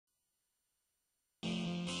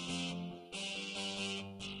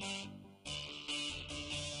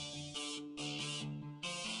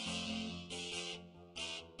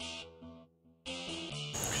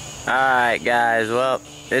Alright guys, well,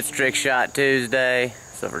 it's Trick Shot Tuesday.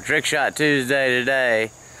 So for Trick Shot Tuesday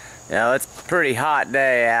today, you know, it's a pretty hot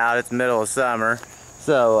day out. It's middle of summer.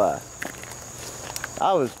 So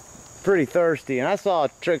I was pretty thirsty, and I saw a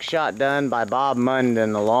trick shot done by Bob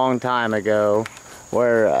Munden a long time ago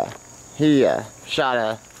where he shot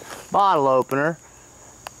a bottle opener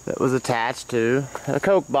that was attached to a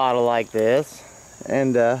Coke bottle like this,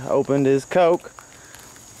 and opened his Coke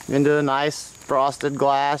into a nice frosted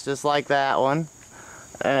glass just like that one,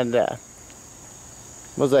 and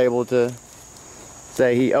was able to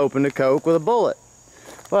say he opened a Coke with a bullet.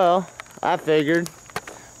 Well, I figured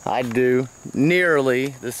I'd do nearly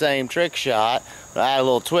the same trick shot, but add a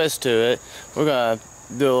little twist to it. We're gonna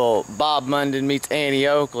do a little Bob Munden meets Annie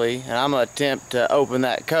Oakley, and I'm gonna attempt to open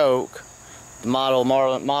that Coke, the model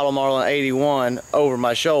Marlin 81, over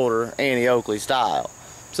my shoulder, Annie Oakley style.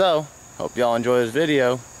 So, hope y'all enjoy this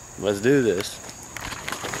video. Let's do this.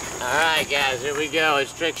 Alright guys, here we go.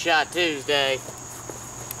 It's Trick Shot Tuesday.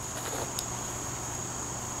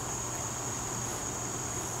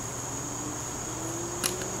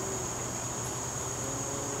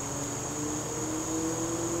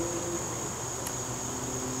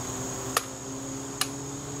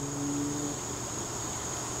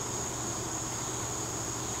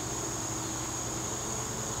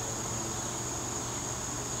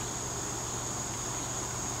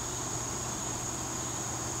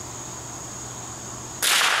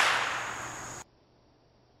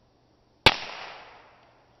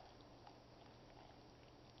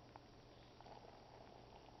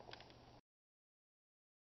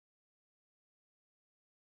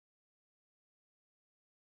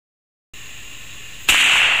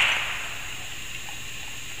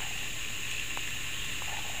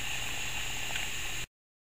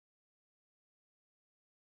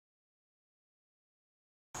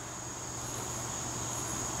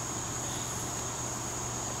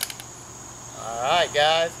 Alright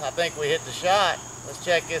guys, I think we hit the shot. Let's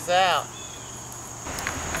check this out.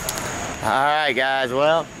 Alright guys,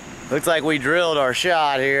 well, looks like we drilled our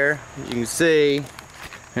shot here. As you can see,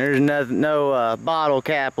 there's no bottle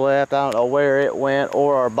cap left. I don't know where it went,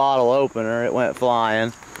 or our bottle opener. It went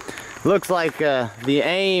flying. Looks like the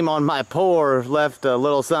aim on my pour left a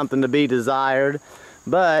little something to be desired,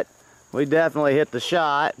 but we definitely hit the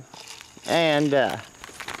shot, and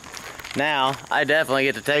now I definitely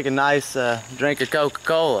get to take a nice drink of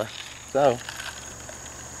Coca-Cola. So,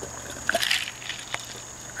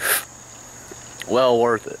 well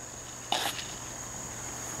worth it.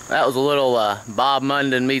 That was a little Bob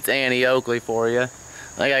Munden meets Annie Oakley for you. I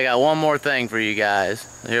think I got one more thing for you guys.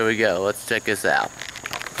 Here we go. Let's check this out.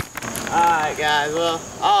 Alright guys, well,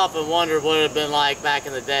 I often wondered what it would have been like back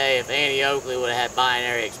in the day if Annie Oakley would have had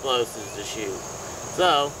binary explosives to shoot.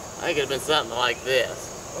 So, I think it would have been something like this.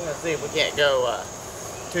 We're going to see if we can't go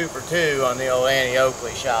 2 for 2 on the old Annie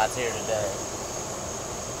Oakley shots here today.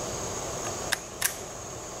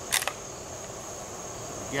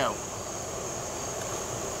 Go.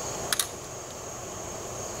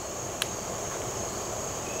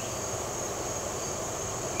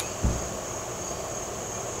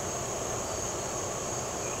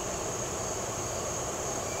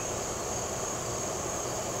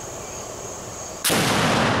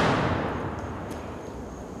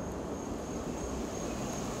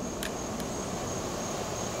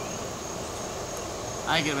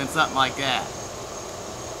 I think it'd have been something like that.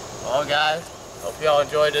 Well guys, hope y'all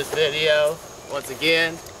enjoyed this video. Once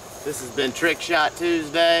again, this has been Trick Shot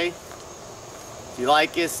Tuesday. If you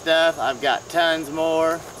like this stuff, I've got tons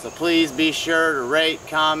more. So please be sure to rate,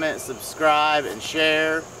 comment, subscribe, and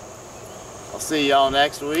share. I'll see y'all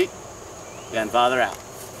next week. GunFather out.